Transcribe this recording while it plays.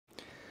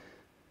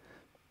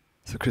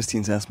So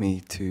Christine's asked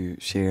me to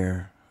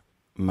share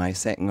my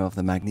setting of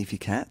the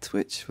Magnificat,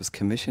 which was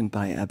commissioned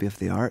by Abbey of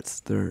the Arts.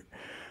 There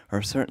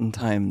are certain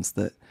times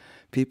that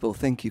people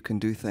think you can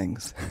do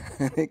things,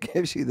 and it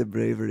gives you the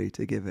bravery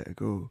to give it a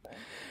go.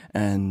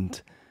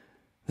 And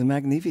the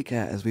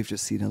Magnificat, as we've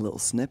just seen a little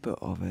snippet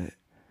of it,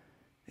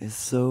 is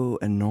so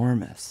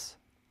enormous.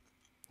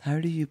 How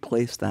do you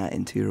place that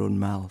into your own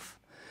mouth?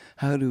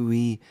 How do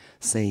we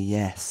say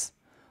yes,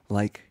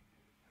 like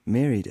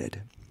Mary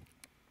did?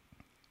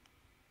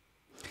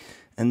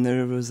 And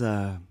there was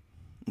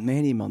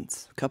many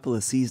months, a couple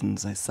of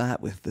seasons, I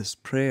sat with this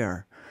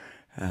prayer,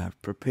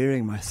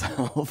 preparing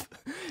myself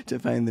to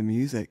find the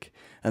music.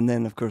 And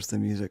then, of course, the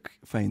music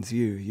finds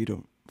you. You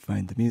don't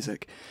find the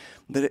music.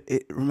 But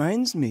it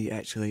reminds me,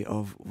 actually,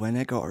 of when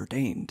I got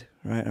ordained,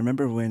 right? I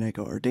remember when I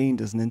got ordained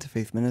as an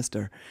interfaith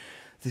minister.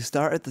 They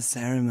started the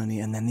ceremony,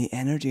 and then the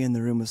energy in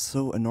the room was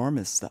so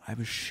enormous that I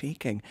was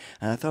shaking,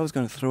 and I thought I was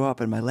going to throw up,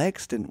 and my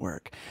legs didn't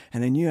work,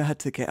 and I knew I had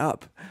to get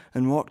up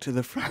and walk to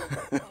the front.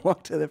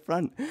 Walk to the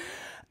front,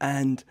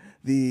 and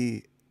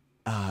the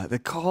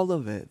call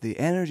of it, the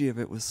energy of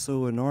it was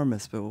so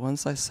enormous. But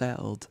once I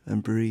settled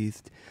and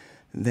breathed,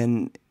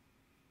 then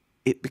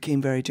it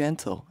became very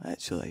gentle,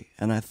 actually.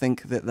 And I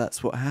think that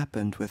that's what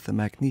happened with the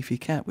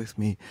Magnificat with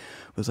me,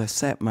 was I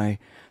set my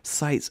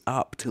sights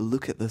up to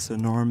look at this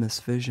enormous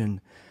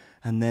vision.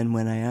 And then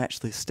when I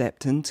actually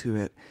stepped into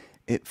it,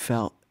 it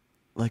felt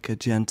like a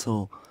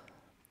gentle,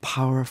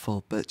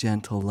 powerful, but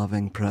gentle,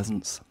 loving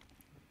presence.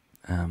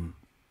 And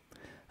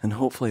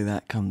hopefully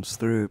that comes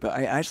through. But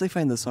I actually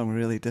find the song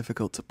really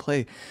difficult to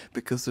play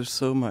because there's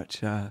so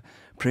much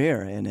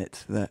prayer in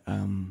it that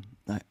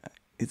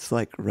it's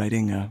like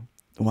riding a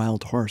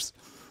wild horse.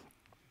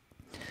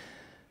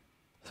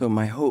 So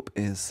my hope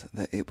is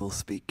that it will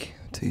speak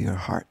to your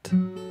heart.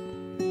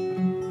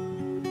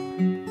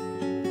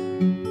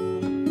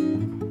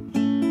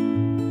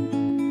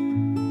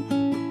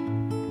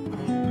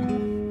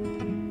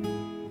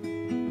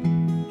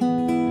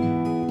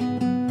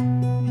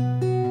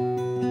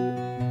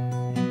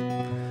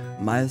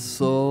 My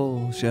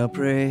soul shall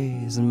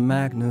praise and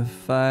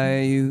magnify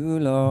you,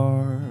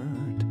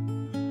 Lord.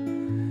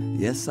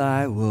 Yes,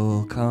 I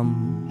will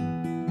come.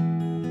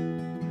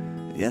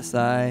 Yes,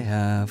 I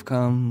have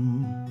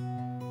come.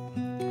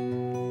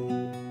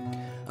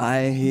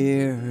 I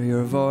hear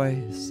your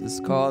voice is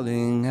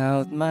calling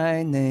out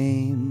my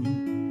name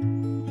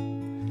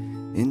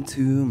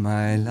into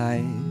my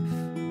life.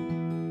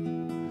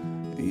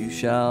 You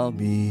shall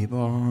be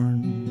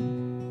born.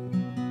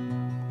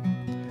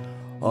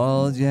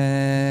 All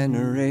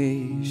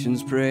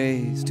generations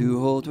praise to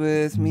hold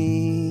with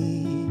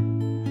me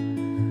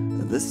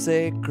the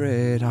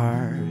sacred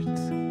heart,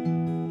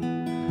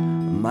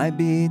 my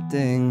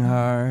beating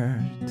heart.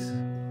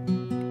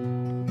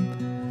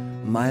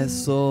 My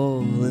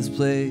soul is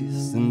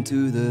placed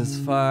into this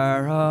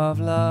fire of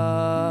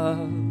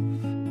love.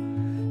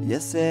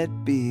 Yes, it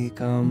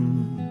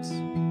becomes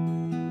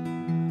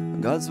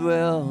God's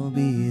will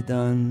be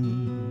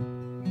done.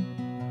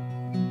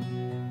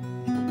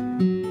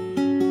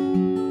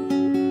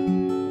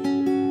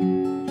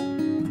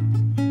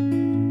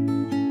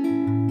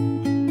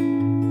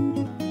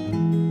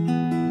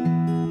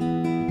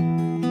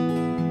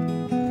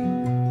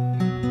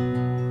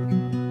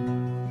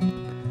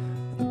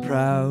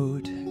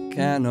 Proud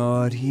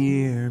cannot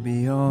hear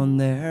beyond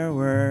their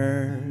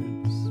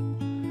words,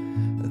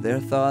 their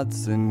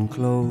thoughts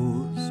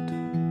enclosed,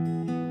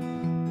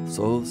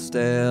 so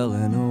stale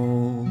and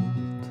old.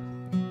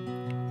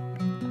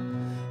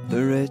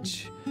 The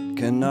rich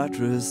cannot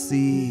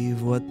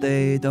receive what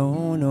they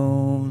don't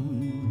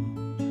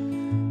own,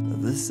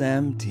 this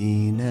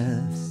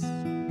emptiness,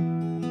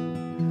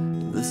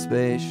 the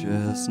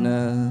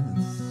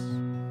spaciousness.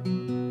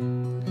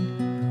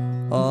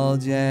 All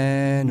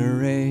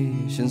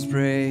generations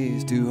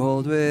praise to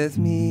hold with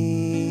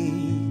me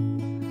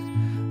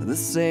the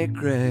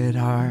sacred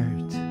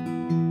heart,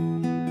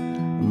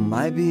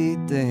 my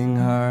beating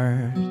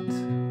heart.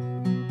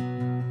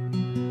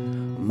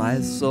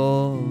 My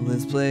soul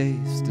is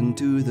placed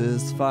into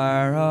this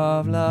fire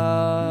of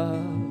love.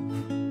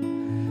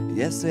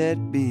 Yes, it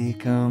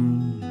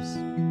becomes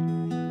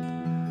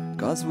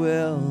God's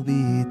will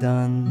be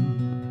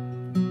done.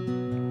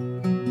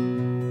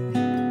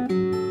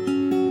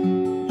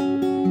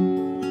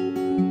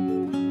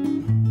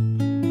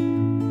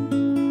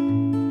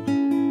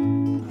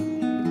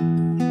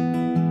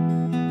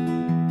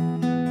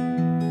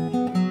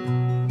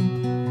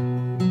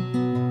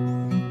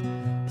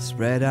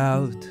 Spread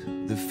out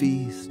the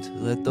feast,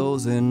 let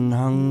those in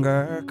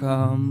hunger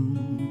come.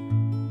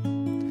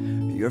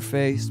 Your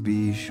face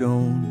be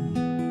shown,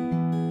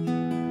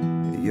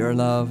 your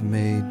love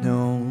made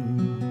known.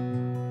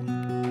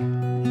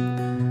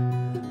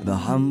 The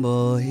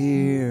humble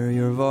hear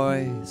your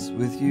voice,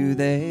 with you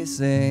they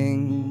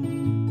sing.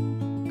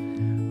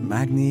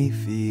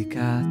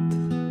 Magnificat,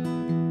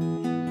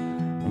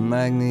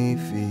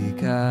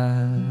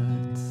 Magnificat.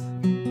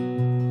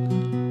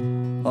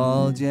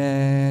 All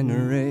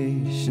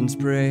generations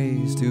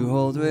praise to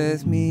hold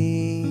with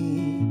me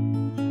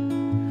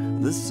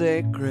the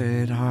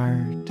Sacred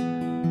Heart,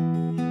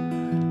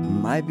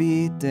 my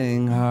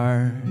beating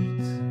heart.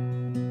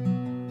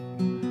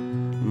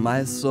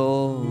 My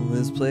soul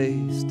is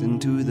placed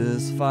into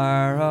this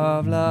fire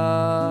of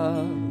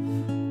love.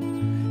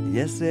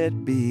 Yes,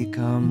 it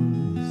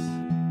becomes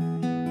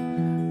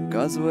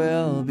God's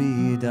will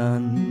be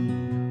done.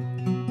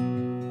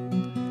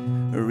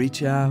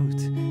 Reach out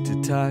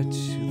to touch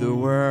the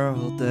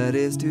world that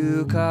is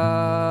to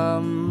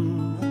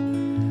come.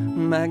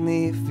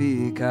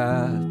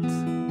 Magnificat,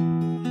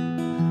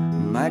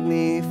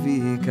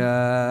 Magnificat,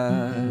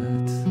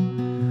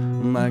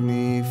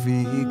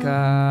 Magnificat,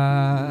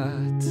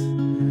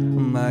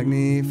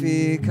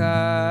 Magnificat,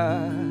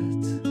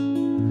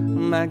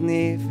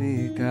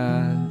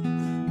 Magnificat,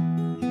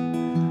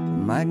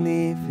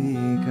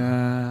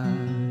 Magnificat.